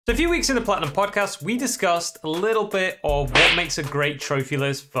So a few weeks in the Platinum Podcast, we discussed a little bit of what makes a great trophy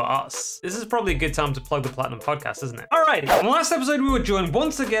list for us. This is probably a good time to plug the Platinum Podcast, isn't it? Alrighty, in the last episode we were joined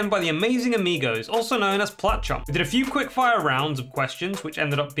once again by the amazing amigos, also known as Platchum. We did a few quick fire rounds of questions, which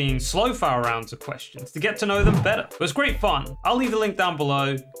ended up being slow fire rounds of questions to get to know them better. It was great fun. I'll leave the link down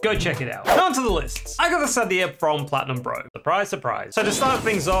below. Go check it out. Now onto the lists. I got this idea from Platinum Bro. Surprise, surprise. So to start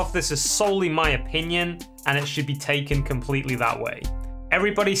things off, this is solely my opinion, and it should be taken completely that way.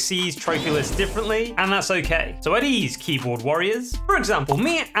 Everybody sees trophy lists differently, and that's okay. So at ease, keyboard warriors. For example,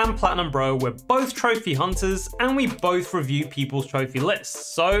 me and Platinum Bro, we're both trophy hunters, and we both review people's trophy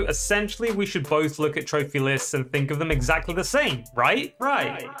lists. So essentially, we should both look at trophy lists and think of them exactly the same, right?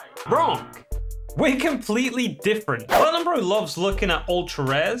 Right. Wrong. We're completely different. Platinum Bro loves looking at ultra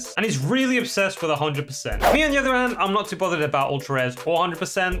rares, and he's really obsessed with 100%. Me, on the other hand, I'm not too bothered about ultra rares or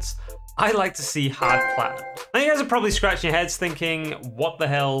 100%. I like to see hard platinum. Now you guys are probably scratching your heads thinking, what the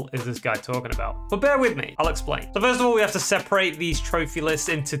hell is this guy talking about? But bear with me, I'll explain. So first of all, we have to separate these trophy lists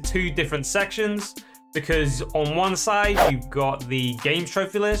into two different sections, because on one side, you've got the games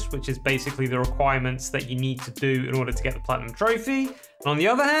trophy list, which is basically the requirements that you need to do in order to get the platinum trophy. And on the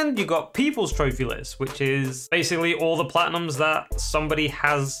other hand, you've got people's trophy list, which is basically all the platinums that somebody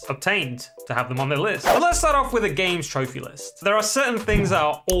has obtained to have them on their list. But let's start off with a games trophy list. There are certain things that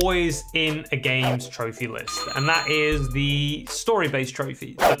are always in a games trophy list, and that is the story-based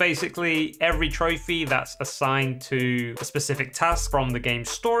trophies. So basically, every trophy that's assigned to a specific task from the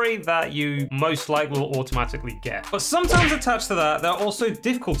game's story that you most likely will automatically get. But sometimes attached to that, there are also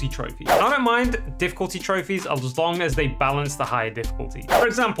difficulty trophies. I don't mind difficulty trophies as long as they balance the higher difficulty. For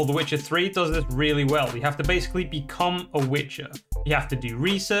example, The Witcher 3 does this really well. You have to basically become a Witcher. You have to do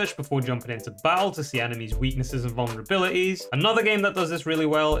research before jumping into battle to see enemies' weaknesses and vulnerabilities. Another game that does this really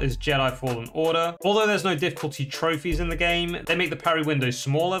well is Jedi Fallen Order. Although there's no difficulty trophies in the game, they make the parry window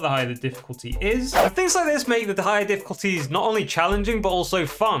smaller the higher the difficulty is. And things like this make the higher difficulties not only challenging, but also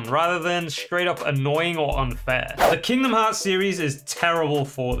fun, rather than straight up annoying or unfair. The Kingdom Hearts series is terrible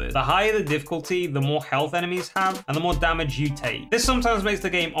for this. The higher the difficulty, the more health enemies have, and the more damage you take. This sometimes makes the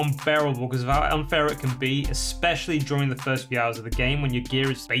game unbearable because of how unfair it can be, especially during the first few hours of the game when your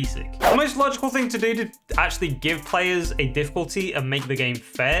gear is basic. The most logical thing to do to actually give players a difficulty and make the game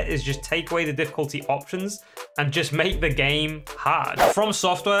fair is just take away the difficulty options and just make the game hard. From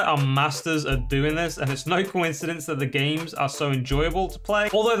Software are masters at doing this, and it's no coincidence that the games are so enjoyable to play.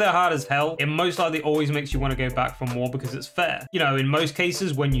 Although they're hard as hell, it most likely always makes you want to go back for more because it's fair. You know, in most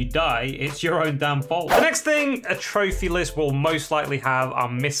cases when you die, it's your own damn fault. The next thing a trophy list will most likely have are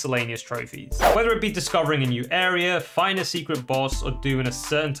miscellaneous trophies. Whether it be discovering a new area, find a secret boss, or doing a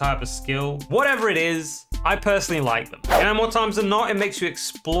certain type of skill, whatever it is, I personally like them. And more times than not, it makes you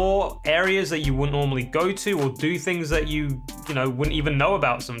explore areas that you wouldn't normally go to or do things that you wouldn't even know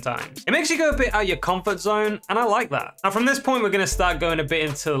about sometimes. It makes you go a bit out of your comfort zone, and I like that. Now from this point, we're gonna start going a bit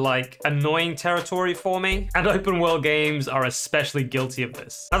into like annoying territory for me, and open world games are especially guilty of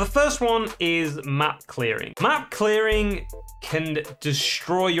this. Now the first one is map clearing. Map clearing can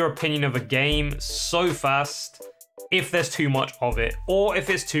destroy your opinion of a game so fast if there's too much of it, or if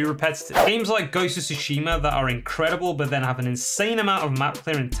it's too repetitive. Games like Ghost of Tsushima that are incredible but then have an insane amount of map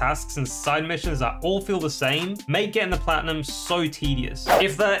clearing tasks and side missions that all feel the same make getting the platinum so tedious.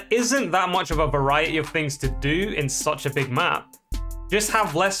 If there isn't that much of a variety of things to do in such a big map, just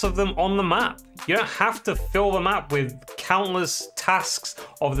have less of them on the map. You don't have to fill the map with countless tasks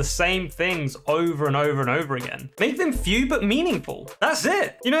of the same things over and over and over again. Make them few but meaningful. That's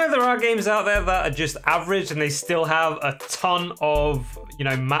it. You know, there are games out there that are just average and they still have a ton of,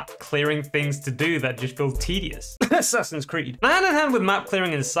 map clearing things to do that just feel tedious. Assassin's Creed. Now, hand in hand with map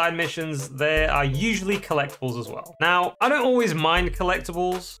clearing and side missions, there are usually collectibles as well. Now, I don't always mind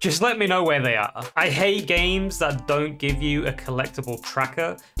collectibles. Just let me know where they are. I hate games that don't give you a collectible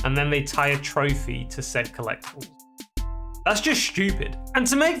tracker and then they tie a trophy to said collectibles. That's just stupid. And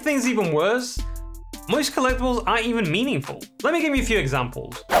to make things even worse, most collectibles aren't even meaningful. Let me give you a few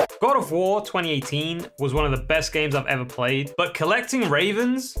examples. God of War 2018 was one of the best games I've ever played, but collecting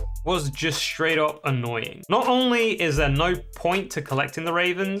ravens was just straight up annoying. Not only is there no point to collecting the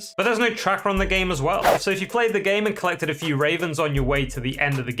ravens, but there's no tracker on the game as well. So if you played the game and collected a few ravens on your way to the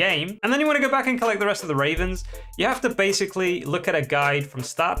end of the game, and then you want to go back and collect the rest of the ravens, you have to basically look at a guide from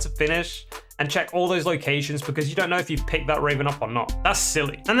start to finish and check all those locations because you don't know if you've picked that raven up or not. That's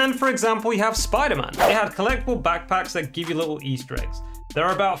silly. And then for example, you have Spider-Man. They had collectible backpacks that give you little Easter eggs. There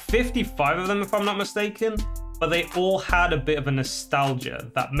are about 55 of them if I'm not mistaken, but they all had a bit of a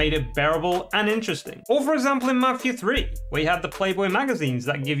nostalgia that made it bearable and interesting. Or for example in Mafia 3, where you had the Playboy magazines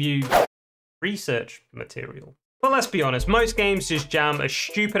that give you research material. But let's be honest, most games just jam a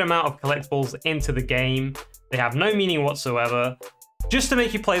stupid amount of collectibles into the game. They have no meaning whatsoever, just to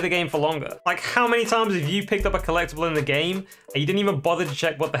make you play the game for longer. Like, how many times have you picked up a collectible in the game and you didn't even bother to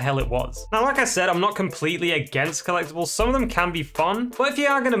check what the hell it was? Now, like I said, I'm not completely against collectibles. Some of them can be fun, but if you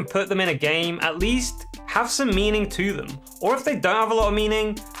are going to put them in a game, at least have some meaning to them. Or if they don't have a lot of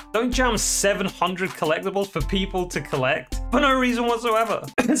meaning, don't jam 700 collectibles for people to collect for no reason whatsoever.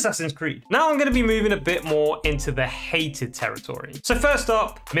 Assassin's Creed. Now I'm going to be moving a bit more into the hated territory. So first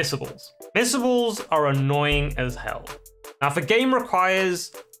up, missables. Missables are annoying as hell. Now, if a game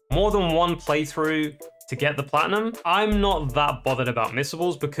requires more than one playthrough to get the platinum, I'm not that bothered about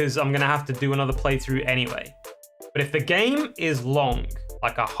missables because I'm going to have to do another playthrough anyway. But if the game is long,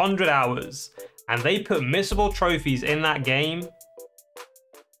 like 100 hours, and they put missable trophies in that game,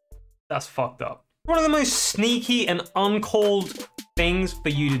 that's fucked up. One of the most sneaky and uncalled things for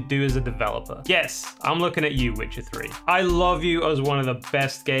you to do as a developer. Yes, I'm looking at you, Witcher 3. I love you as one of the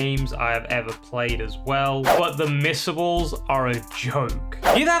best games I have ever played as well, but the missables are a joke.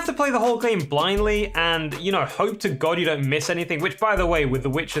 You either have to play the whole game blindly and, you know, hope to God you don't miss anything, which, by the way, with The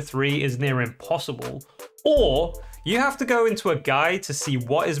Witcher 3 is near impossible, or you have to go into a guide to see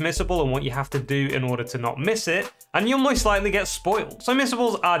what is missable and what you have to do in order to not miss it, and you'll most likely get spoiled. So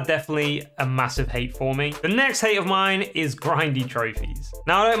missables are definitely a massive hate for me. The next hate of mine is grindy trophies.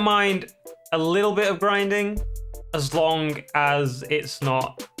 Now, I don't mind a little bit of grinding as long as it's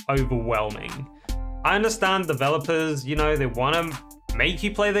not overwhelming. I understand developers, you know, they want to make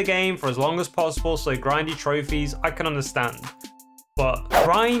you play the game for as long as possible, so grindy trophies, I can understand. But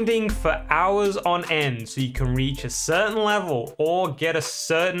grinding for hours on end so you can reach a certain level or get a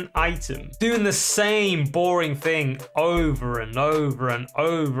certain item, doing the same boring thing over and over and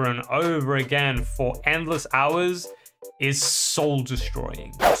over and over again for endless hours is soul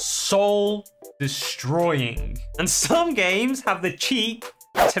destroying. Soul destroying. And some games have the cheek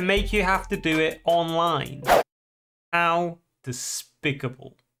to make you have to do it online. How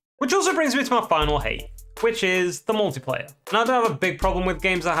despicable. Which also brings me to my final hate, which is the multiplayer. Now, I don't have a big problem with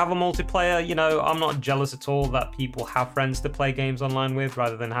games that have a multiplayer. You know, I'm not jealous at all that people have friends to play games online with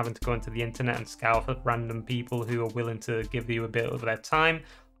rather than having to go into the internet and scour for random people who are willing to give you a bit of their time.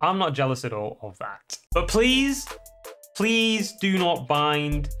 I'm not jealous at all of that. But please, please do not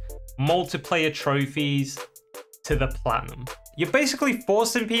bind multiplayer trophies to the platinum. You're basically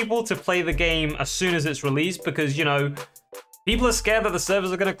forcing people to play the game as soon as it's released because, you know, people are scared that the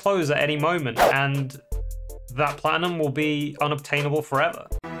servers are going to close at any moment and that platinum will be unobtainable forever.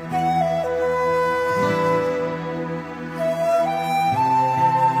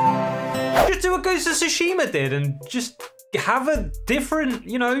 Just do what Ghost of Tsushima did and just have a different,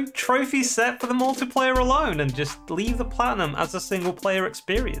 you know, trophy set for the multiplayer alone and just leave the platinum as a single player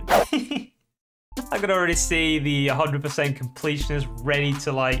experience. I could already see the 100% completionists ready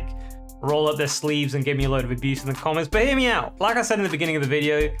to like roll up their sleeves and give me a load of abuse in the comments, but hear me out. Like I said in the beginning of the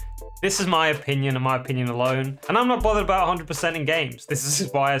video, this is my opinion and my opinion alone, and I'm not bothered about 100% in games. This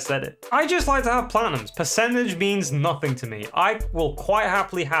is why I said it. I just like to have platinums. Percentage means nothing to me. I will quite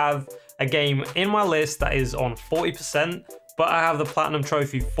happily have a game in my list that is on 40%, but I have the platinum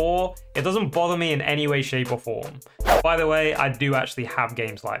trophy for. It doesn't bother me in any way, shape, or form. By the way, I do actually have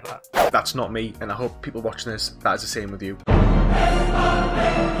games like that. That's not me, and I hope people watching this, that is the same with you.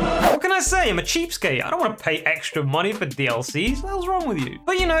 What can I say? I'm a cheapskate. I don't want to pay extra money for DLCs. What the hell's wrong with you?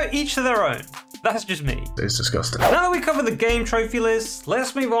 But you know, each to their own. That's just me. It's disgusting. Now that we covered the game trophy list,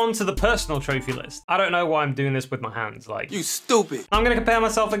 let's move on to the personal trophy list. I don't know why I'm doing this with my hands, like. You stupid. I'm gonna compare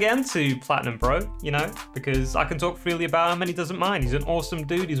myself again to Platinum Bro, you know, because I can talk freely about him and he doesn't mind. He's an awesome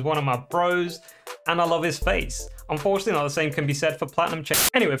dude, he's one of my bros, and I love his face. Unfortunately, not the same can be said for Platinum Check.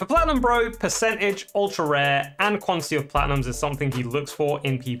 Anyway, for Platinum Bro, percentage, ultra rare, and quantity of platinums is something he looks for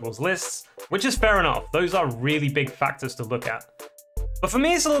in people's lists, which is fair enough. Those are really big factors to look at. But for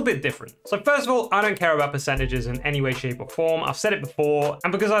me, it's a little bit different. So first of all, I don't care about percentages in any way, shape, or form. I've said it before,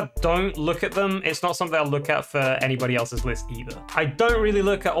 and because I don't look at them, it's not something I look at for anybody else's list either. I don't really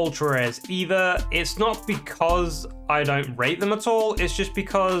look at ultra rares either. It's not because I don't rate them at all. It's just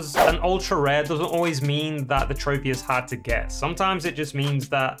because an ultra rare doesn't always mean that the trophy is hard to get. Sometimes it just means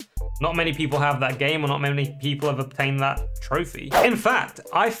that not many people have that game or not many people have obtained that trophy. In fact,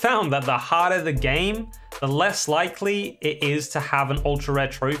 I found that the harder the game, the less likely it is to have an ultra rare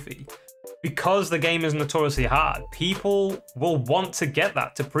trophy. Because the game is notoriously hard, people will want to get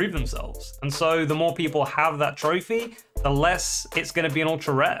that to prove themselves. And so the more people have that trophy, the less it's going to be an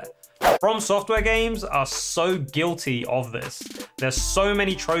ultra rare. From Software games are so guilty of this. There's so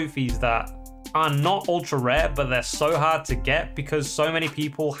many trophies that are not ultra rare, but they're so hard to get because so many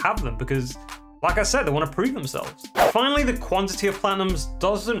people have them, because like I said, they want to prove themselves. Finally, the quantity of platinums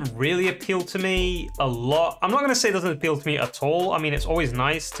doesn't really appeal to me a lot. I'm not going to say it doesn't appeal to me at all. I mean, it's always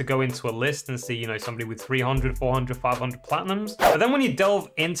nice to go into a list and see, you know, somebody with 300, 400, 500 platinums. But then when you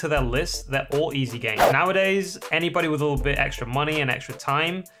delve into their list, they're all easy games. Nowadays, anybody with a little bit extra money and extra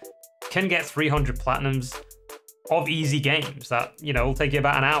time can get 300 platinums of easy games that, you know, will take you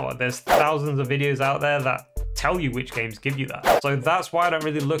about an hour. There's thousands of videos out there that tell you which games give you that. So that's why I don't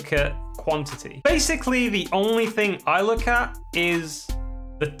really look at quantity. Basically, the only thing I look at is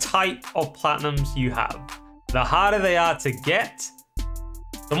the type of platinums you have. The harder they are to get,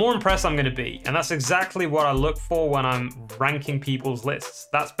 the more impressed I'm going to be. And that's exactly what I look for when I'm ranking people's lists.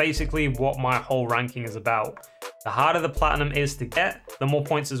 That's basically what my whole ranking is about. The harder the platinum is to get, the more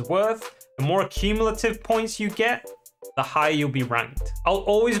points it's worth. The more accumulative points you get, the higher you'll be ranked. I'll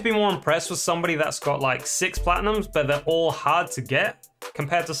always be more impressed with somebody that's got like 6 platinums, but they're all hard to get,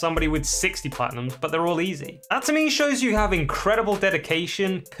 compared to somebody with 60 platinums, but they're all easy. That to me shows you have incredible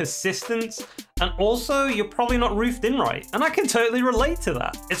dedication, persistence, and also you're probably not roofed in right. And I can totally relate to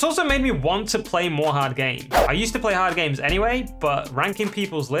that. It's also made me want to play more hard games. I used to play hard games anyway, but ranking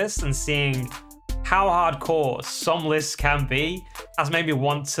people's lists and seeing how hardcore some lists can be has made me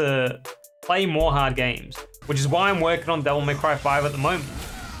want to play more hard games, which is why I'm working on Devil May Cry 5 at the moment.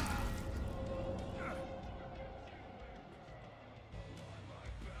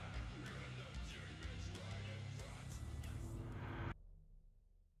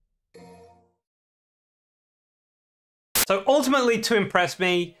 So ultimately, to impress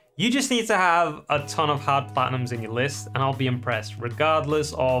me, you just need to have a ton of hard platinums in your list and I'll be impressed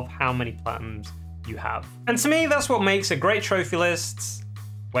regardless of how many platinums you have. And to me, that's what makes a great trophy list,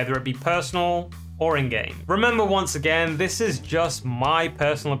 whether it be personal or in-game. Remember, once again, this is just my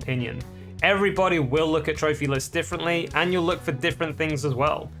personal opinion. Everybody will look at trophy lists differently and you'll look for different things as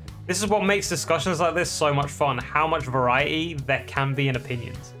well. This is what makes discussions like this so much fun, how much variety there can be in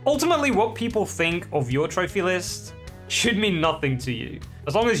opinions. Ultimately, what people think of your trophy list should mean nothing to you.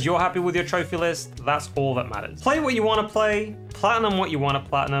 As long as you're happy with your trophy list, that's all that matters. Play what you want to play, platinum what you want to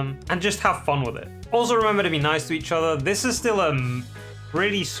platinum, and just have fun with it. Also remember to be nice to each other. This is still a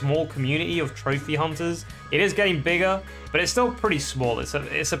pretty small community of trophy hunters. It is getting bigger, but it's still pretty small. It's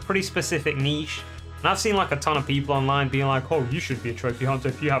a pretty specific niche. And I've seen like a ton of people online being like, oh, you should be a trophy hunter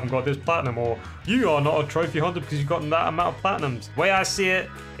if you haven't got this platinum, or you are not a trophy hunter because you've got that amount of platinums. The way I see it,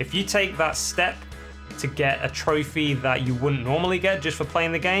 if you take that step to get a trophy that you wouldn't normally get just for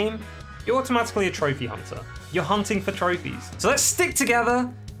playing the game, you're automatically a trophy hunter. You're hunting for trophies. So let's stick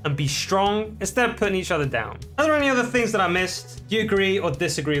together and be strong instead of putting each other down. Are there any other things that I missed? Do you agree or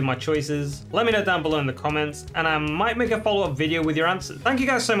disagree with my choices? Let me know down below in the comments and I might make a follow-up video with your answers. Thank you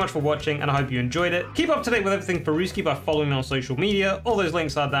guys so much for watching and I hope you enjoyed it. Keep up to date with everything Farruski by following me on social media. All those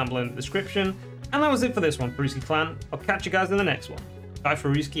links are down below in the description. And that was it for this one, Farruski Clan. I'll catch you guys in the next one.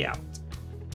 GuyFarruski out.